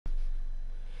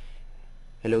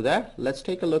Hello there. Let's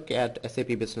take a look at SAP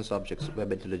Business Objects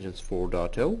Web Intelligence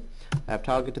 4.0. I've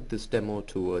targeted this demo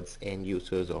towards end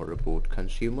users or report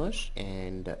consumers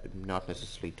and not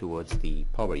necessarily towards the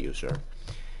power user.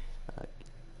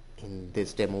 In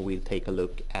this demo, we'll take a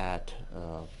look at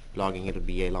logging into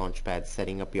BI LaunchPad,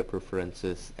 setting up your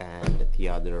preferences, and the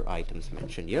other items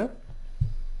mentioned here.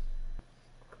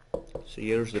 So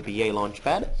here's the BI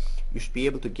LaunchPad. You should be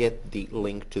able to get the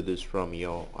link to this from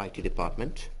your IT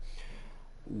department.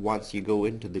 Once you go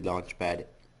into the Launchpad,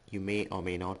 you may or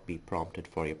may not be prompted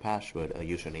for your password, a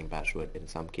username password. In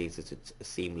some cases, it's a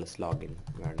seamless login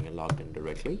where you're logged in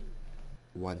directly.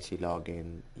 Once you log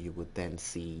in, you would then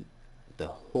see the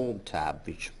Home tab,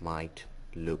 which might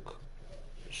look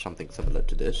something similar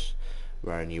to this,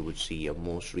 wherein you would see your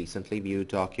most recently viewed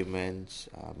documents,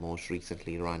 most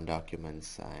recently run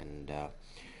documents, and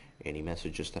any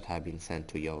messages that have been sent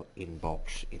to your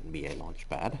inbox in BI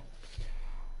LaunchPad.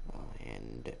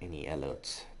 And any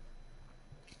alerts.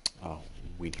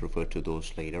 We'll refer to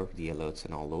those later, the alerts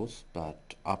and all those. But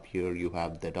up here you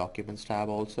have the Documents tab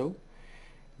also.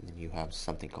 And then you have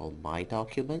something called My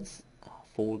Documents,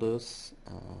 Folders,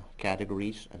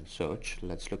 Categories, and Search.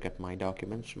 Let's look at My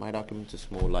Documents. My Documents is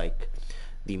more like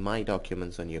the My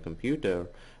Documents on your computer,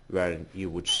 where you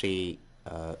would say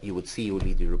you would see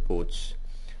only the reports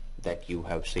that you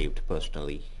have saved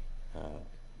personally,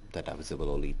 that are visible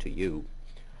only to you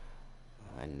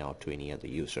and not to any other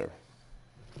user.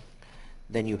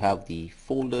 Then you have the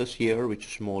folders here, which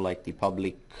is more like the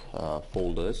public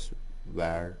folders,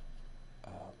 where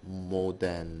more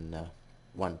than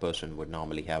one person would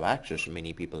normally have access.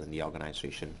 Many people in the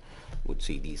organization would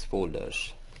see these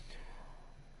folders.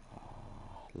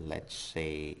 Let's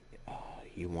say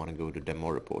you want to go to demo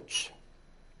reports.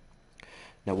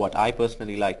 Now what I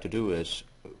personally like to do is,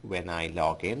 when I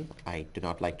log in, I do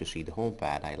not like to see the home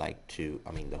pad.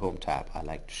 The home tab. I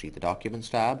like to see the Documents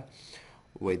tab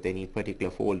with any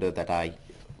particular folder that I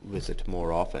visit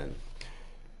more often.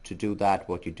 To do that,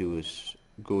 what you do is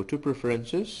go to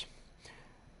Preferences.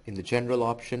 In the General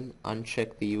option,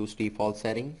 uncheck the Use Default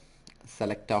setting,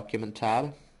 select Document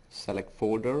tab, select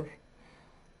Folder,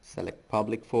 select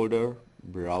Public folder,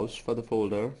 browse for the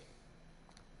folder,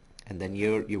 and then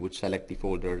here you would select the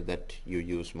folder that you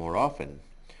use more often.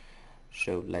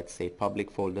 So let's say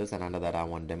Public folders, and under that I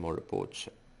want Demo reports.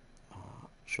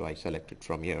 So I select it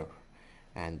from here,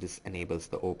 and this enables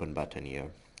the Open button here.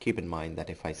 Keep in mind that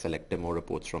if I select Demo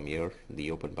reports from here,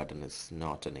 the Open button is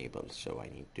not enabled. So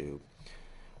I need to,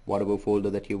 whatever folder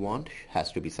that you want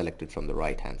has to be selected from the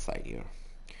right hand side here.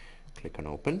 Click on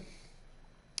Open,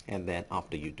 and then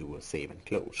after you do a save and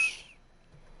close.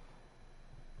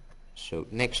 So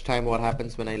next time what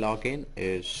happens when I log in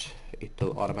is it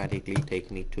will automatically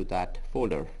take me to that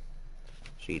folder.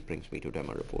 See, it brings me to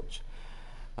Demo reports.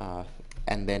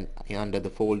 And then under the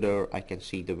folder I can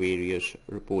see the various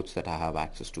reports that I have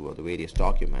access to, or the various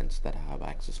documents that I have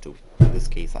access to. In this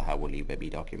case I have only Web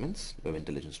documents, Web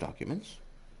Intelligence documents.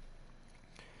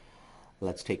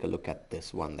 Let's take a look at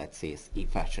this one that says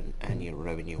eFashion Annual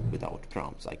Revenue Without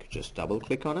Prompts. I could just double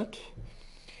click on it,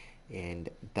 and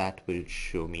that will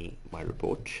show me my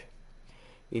report.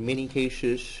 In many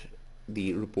cases,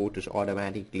 the report is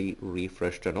automatically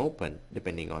refreshed and opened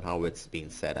depending on how it's been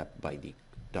set up by the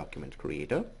document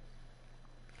creator.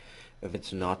 If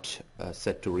it's not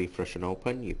set to refresh and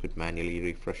open, you could manually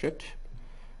refresh it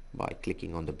by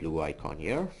clicking on the blue icon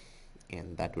here,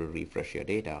 and that will refresh your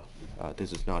data.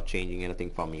 This is not changing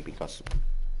anything for me because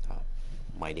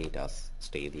my data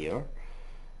stays here.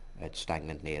 It's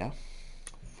stagnant data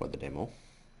for the demo.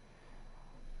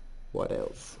 What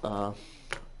else?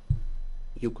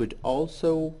 You could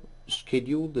also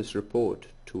schedule this report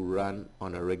to run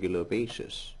on a regular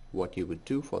basis. What you would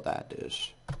do for that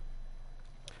is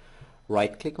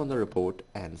right click on the report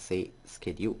and say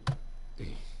schedule.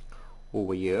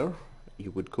 Over here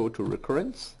you would go to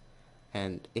recurrence,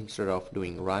 and instead of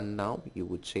doing run now, you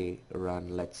would say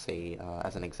run, let's say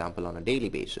as an example, on a daily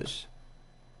basis.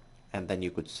 And then you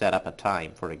could set up a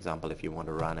time. For example, if you want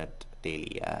to run it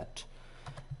daily at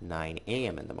 9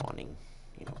 a.m. in the morning,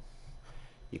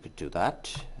 you could do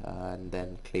that, and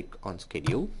then click on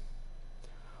schedule.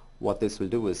 What this will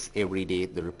do is every day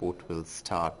the report will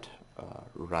start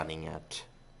running at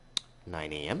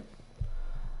 9 a.m.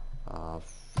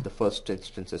 The first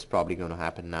instance is probably going to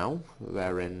happen now,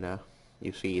 wherein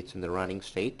you see it's in the running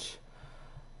state.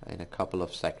 In a couple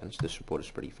of seconds, this report is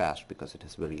pretty fast because it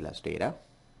has very less data.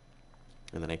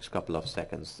 In the next couple of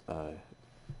seconds,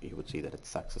 you would see that it's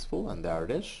successful, and there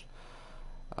it is.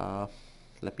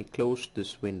 Let me close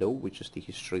this window, which is the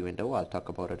history window. I'll talk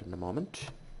about it in a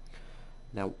moment.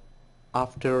 Now,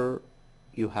 after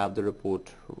you have the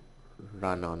report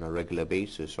run on a regular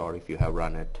basis, or if you have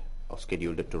run it or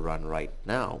scheduled it to run right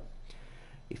now,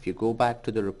 if you go back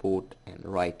to the report and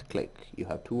right click, you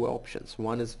have two options.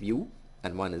 One is view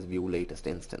and one is view latest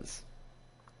instance.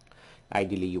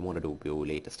 Ideally you want to do view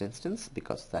latest instance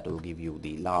because that will give you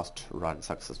the last run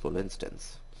successful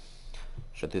instance.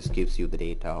 So this gives you the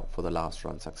data for the last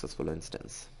run successful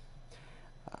instance.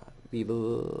 We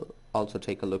will also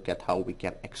take a look at how we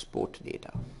can export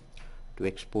data. To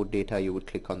export data, you would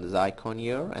click on this icon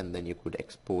here, and then you could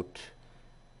export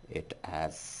it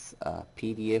as a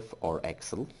PDF or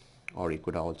Excel, or you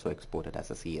could also export it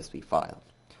as a CSV file.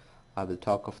 I will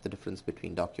talk of the difference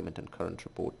between document and current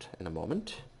report in a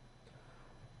moment.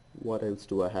 What else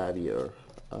do I have here?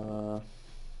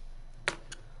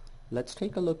 Let's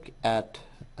take a look at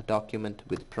a document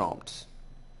with prompts.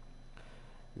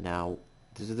 Now,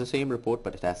 this is the same report,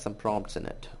 but it has some prompts in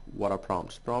it. What are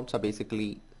prompts? Prompts are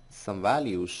basically some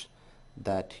values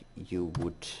that you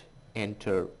would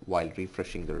enter while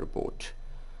refreshing the report.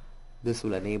 This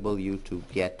will enable you to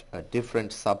get a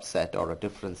different subset or a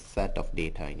different set of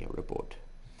data in your report.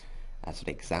 As an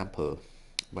example,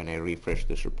 when I refresh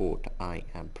this report, I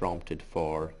am prompted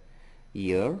for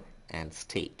year and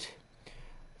state.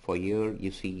 For year,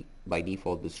 you see by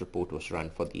default this report was run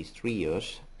for these 3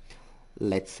 years.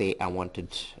 Let's say I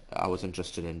was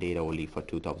interested in data only for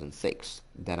 2006.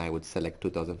 Then I would select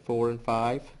 2004 and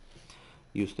 5,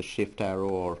 use the shift arrow,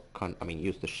 or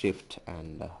use the shift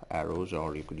and arrows,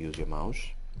 or you could use your mouse,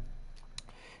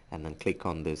 and then click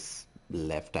on this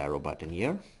left arrow button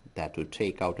here. That will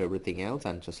take out everything else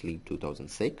and just leave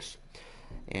 2006.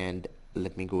 And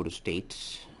let me go to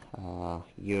states.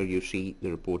 Here you see the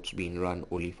report's being run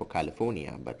only for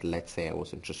California, but let's say I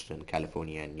was interested in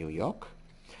California and New York.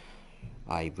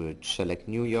 I would select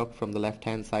New York from the left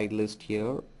hand side list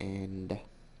here and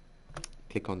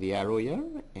click on the arrow here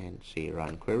and say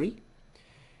run query,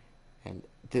 and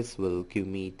this will give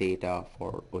me data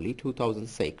for only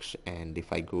 2006. And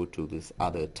if I go to this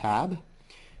other tab,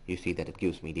 you see that it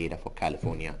gives me data for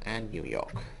California and New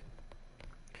York.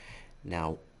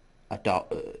 Now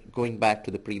going back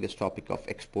to the previous topic of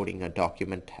exporting a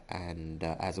document and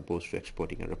as opposed to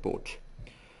exporting a report,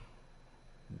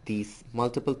 these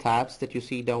multiple tabs that you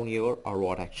see down here are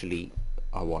what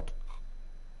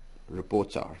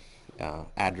reports are.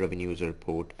 Ad revenue is a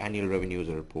report, annual revenue is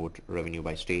a report, revenue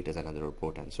by state is another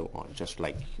report, and so on, just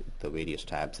like the various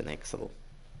tabs in Excel.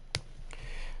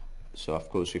 So of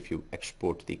course, if you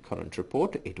export the current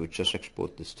report, it would just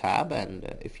export this tab,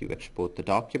 and if you export the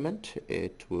document,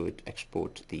 it would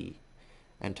export the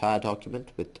entire document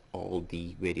with all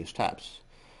the various tabs.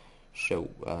 So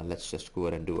let's just go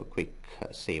ahead and do a quick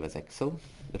save as Excel.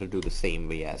 It'll do the same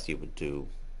way as you would do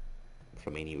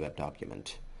from any web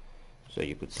document. So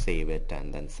you could save it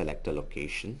and then select a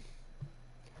location,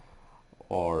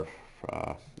 or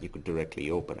you could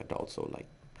directly open it also, like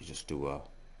you just do a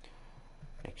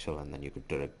Excel and then you could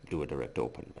do a direct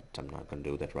open, but I'm not going to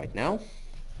do that right now.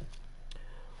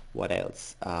 What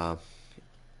else?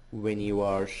 When you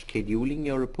are scheduling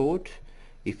your report,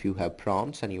 if you have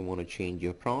prompts and you want to change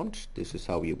your prompts, this is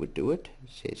how you would do it.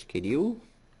 Say schedule,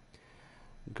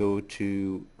 go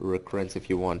to recurrence if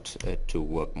you want it to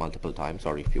work multiple times,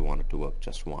 or if you want it to work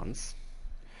just once.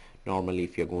 Normally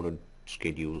if you're going to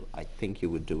schedule, I think you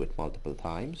would do it multiple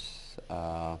times.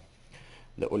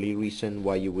 The only reason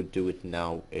why you would do it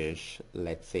now is,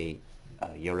 let's say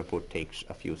your report takes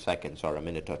a few seconds or a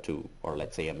minute or two, or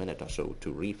let's say a minute or so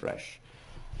to refresh.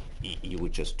 You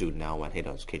would just do now and hit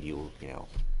on schedule,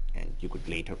 and you could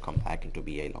later come back into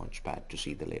BI LaunchPad to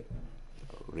see the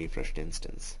refreshed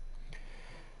instance.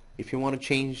 If you want to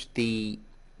change the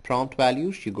prompt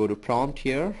values, you go to prompt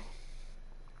here,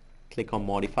 click on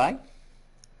modify.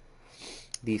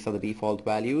 These are the default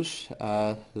values.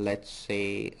 Let's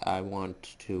say I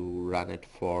want to run it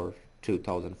for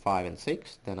 2005 and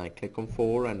 6, then I click on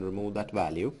 4 and remove that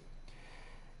value.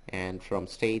 And from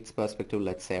states perspective,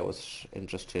 let's say I was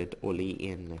interested only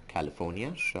in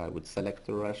California, so I would select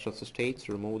the rest of the states,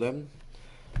 remove them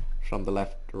from the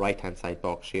right hand side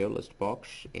box here, list box.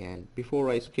 And before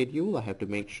I schedule, I have to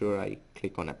make sure I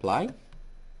click on apply,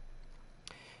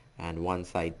 and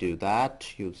once I do that,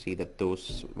 you'll see that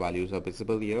those values are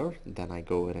visible here. Then I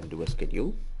go ahead and do a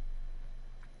schedule,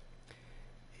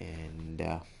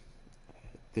 and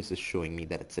this is showing me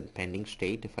that it's in pending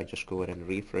state. If I just go ahead and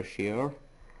refresh here,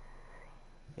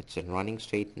 it's in running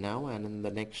state now, and in the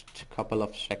next couple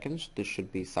of seconds this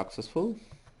should be successful.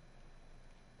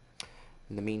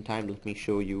 In the meantime, let me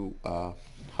show you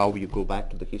how you go back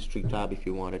to the history tab if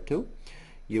you wanted to.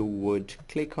 You would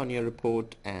click on your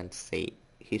report and say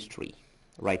history,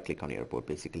 right click on your report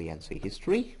basically and say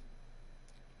history,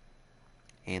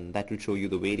 and that will show you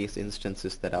the various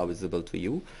instances that are visible to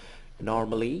you.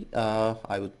 Normally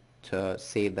I would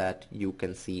say that you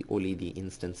can see only the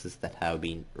instances that have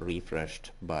been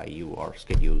refreshed by you or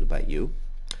scheduled by you,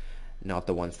 not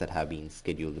the ones that have been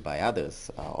scheduled by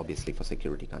others, obviously for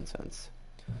security concerns.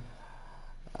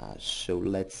 So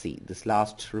let's see, this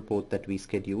last report that we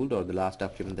scheduled, or the last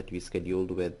document that we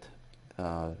scheduled with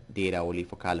data only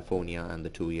for California and the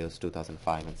 2 years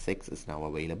 2005 and 6 is now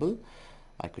available.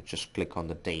 I could just click on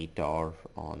the date or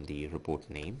on the report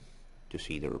name to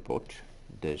see the report.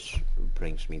 This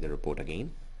brings me the report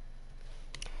again.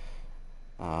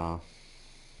 Yeah,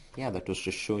 that was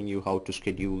just showing you how to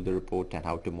schedule the report and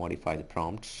how to modify the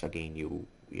prompts. Again,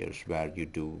 here's where you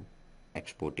do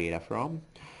export data from.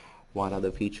 One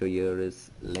other feature here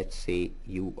is, let's say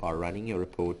you are running your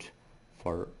report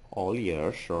for all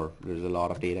years, or there's a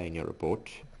lot of data in your report,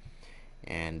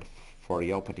 and for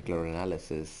your particular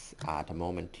analysis at a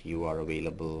moment you are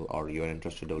available or you are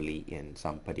interested only in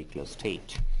some particular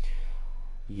state.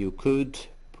 You could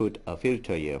put a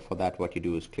filter here. For that, what you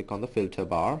do is click on the filter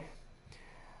bar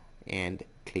and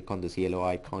click on this yellow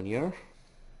icon here,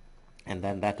 and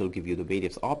then that will give you the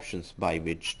various options by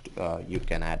which you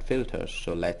can add filters.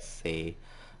 So let's say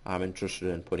I'm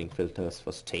interested in putting filters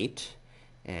for state,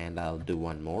 and I'll do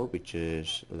one more, which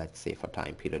is, let's say, for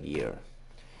time period year.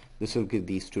 This will give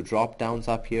these two drop downs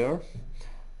up here,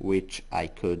 which I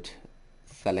could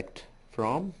select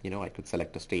from. I could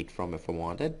select a state from if I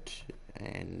wanted,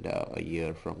 and a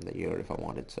year from the year if I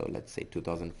wanted. So let's say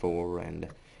 2004 and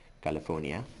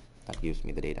California. That gives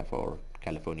me the data for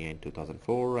California in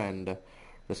 2004 and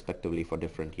respectively for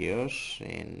different years.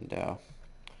 And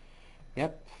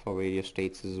yep, for various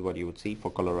states this is what you would see.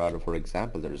 For Colorado, for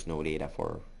example, there is no data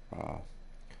for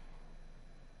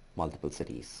multiple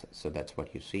cities, so that's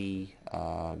what you see.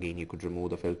 Again, you could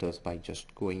remove the filters by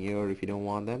just going here if you don't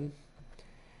want them,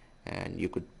 and you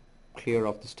could clear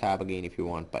off this tab again if you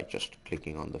want by just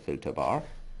clicking on the filter bar.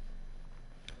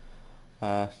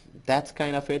 That's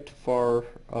kind of it for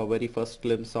a very first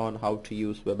glimpse on how to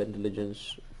use web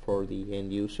intelligence for the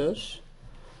end users.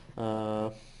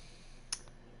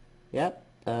 Yeah,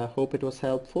 hope it was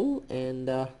helpful,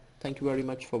 and thank you very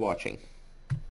much for watching.